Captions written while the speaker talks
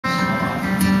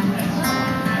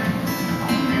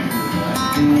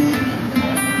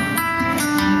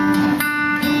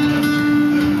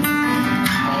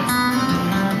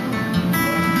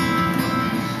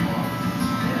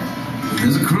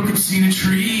There's a crooked cedar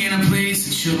tree in a place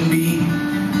it shouldn't be,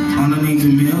 underneath the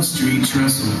Mill Street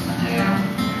trestle.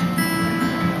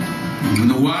 When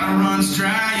the water runs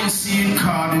dry, you'll see it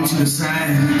carved into the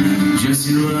side.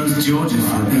 Jesse loves Georgia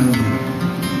forever.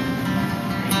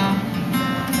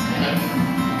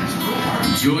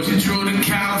 Georgia drove to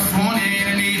California in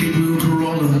a navy blue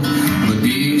Corolla, but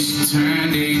then she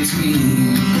turned 18.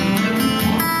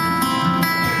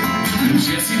 And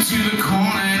Jesse to the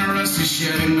corner in a rusty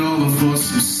Chevy Nova for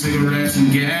some cigarettes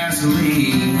and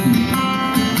gasoline.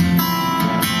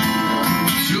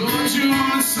 Georgia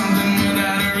wanted something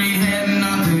without her, he had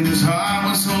nothing. His heart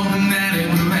was hoping that it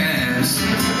would last.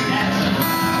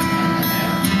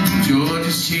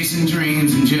 Georgia's chasing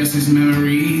dreams and Jesse's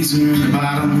memories are at the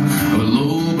bottom of a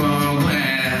low bar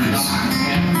glass.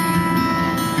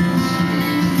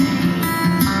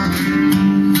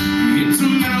 It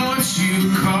don't matter what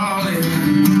you call it,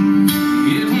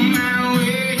 it won't matter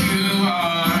where you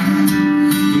are.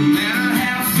 No matter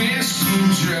how fast you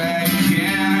drag, you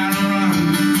cannot run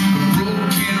a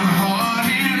broken heart.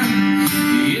 And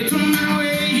it don't matter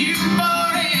where you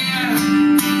bought it,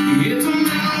 it don't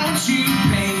matter what you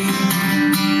paid.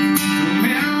 No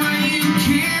matter what, you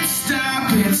can't stop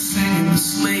it, singing the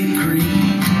Slate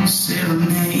Creek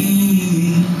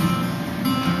Serenade.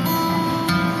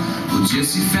 Well,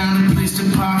 Jesse found a place to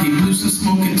park, he blew some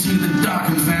smoke into the dark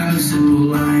and found his little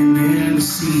line there in the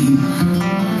sea.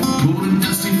 Pulled a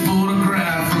dusty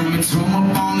photograph from its home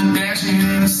up on the dash, and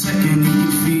in a second you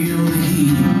could feel the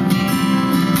heat.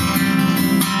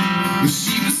 Well,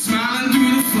 she was smiling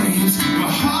through the flames, her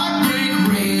heartbreak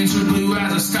rage, her blue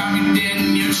eyes would stop you dead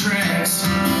in your tracks.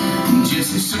 And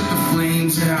Jesse shook the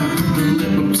flames out, put the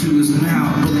lip up to his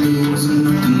mouth, but there wasn't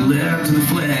nothing left in the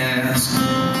flask.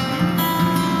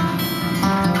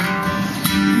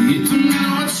 It don't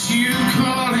matter what you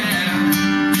call it,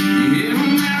 it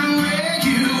don't matter where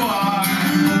you are.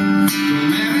 No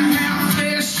matter how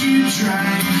fast you try,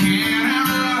 you cannot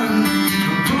run a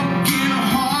broken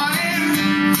heart.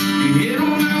 It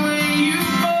don't matter where you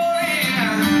bought it,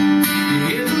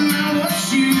 it don't matter what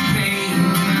you paid.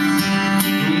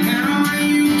 No matter where,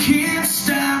 you can't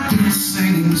stop it,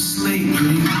 singing the Slate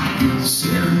Creek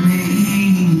Serenade.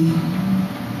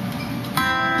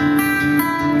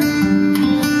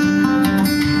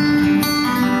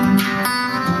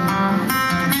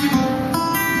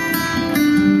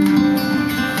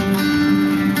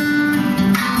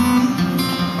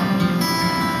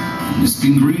 It's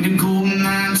been green and golden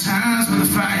 9 times, but the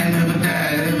fire never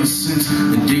died ever since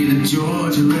the day that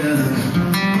Georgia left.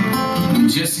 And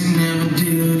Jesse never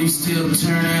did, he's still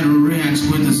turning a wrench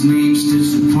with his name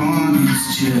stitched upon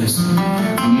his chest.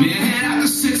 A minute after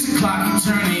 6 o'clock, he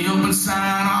turned the open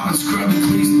sign off and scrubbed the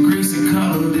grease that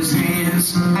colored his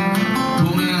hands.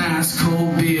 Pulled an ice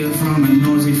cold beer from a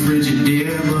noisy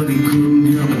Frigidaire, but he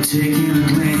couldn't help but take in a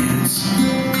glance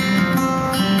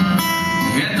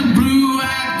at the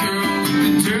blue-eyed girl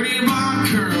with the dirty blonde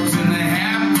curls and the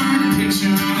half-burned picture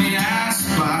on the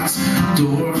icebox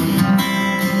door.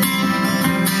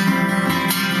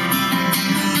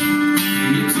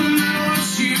 It don't matter what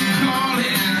you call it,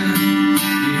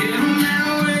 it don't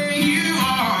matter where you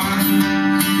are.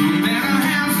 No matter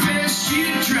how fast you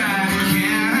try, you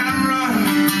cannot run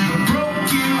a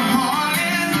broken heart.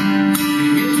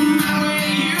 It don't matter where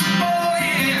you bought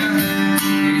it,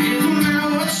 it don't matter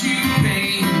what you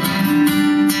paid.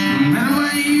 No matter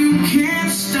where, you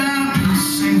can't stop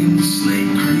singing the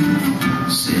Slate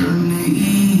Creek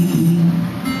Serenade.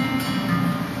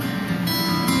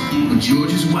 But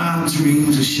Georgia's wild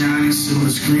dreams are shiny silver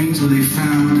screens where they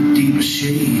found a deeper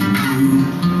shade of blue.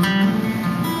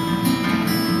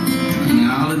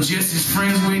 And all of Jesse's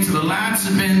friends wait till the lights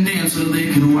have been dim so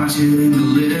they can watch it in the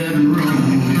living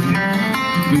room.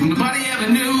 But nobody ever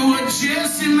knew what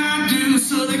Jesse might do,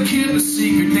 so they kept a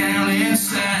secret down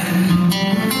inside.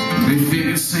 They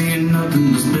figured saying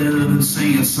nothing was better than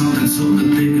saying something so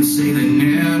that they could say they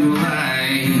never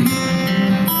lied.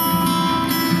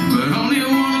 But only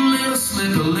one little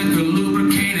slip of liquor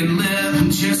lubricated left,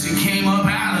 and Jesse came up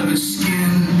out of his skin.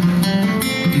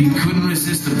 He couldn't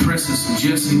resist the pressure, so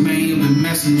Jesse made the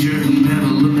messenger who never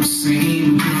looked the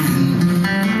same again.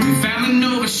 They found the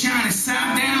Nova shiny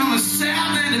side down on the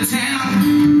south end of town,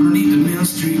 underneath the Mill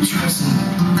Street trestle,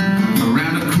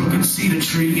 around a crooked cedar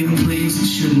tree in a place it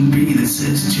shouldn't be, that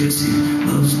says Jesse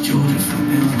loves Georgia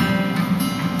forever.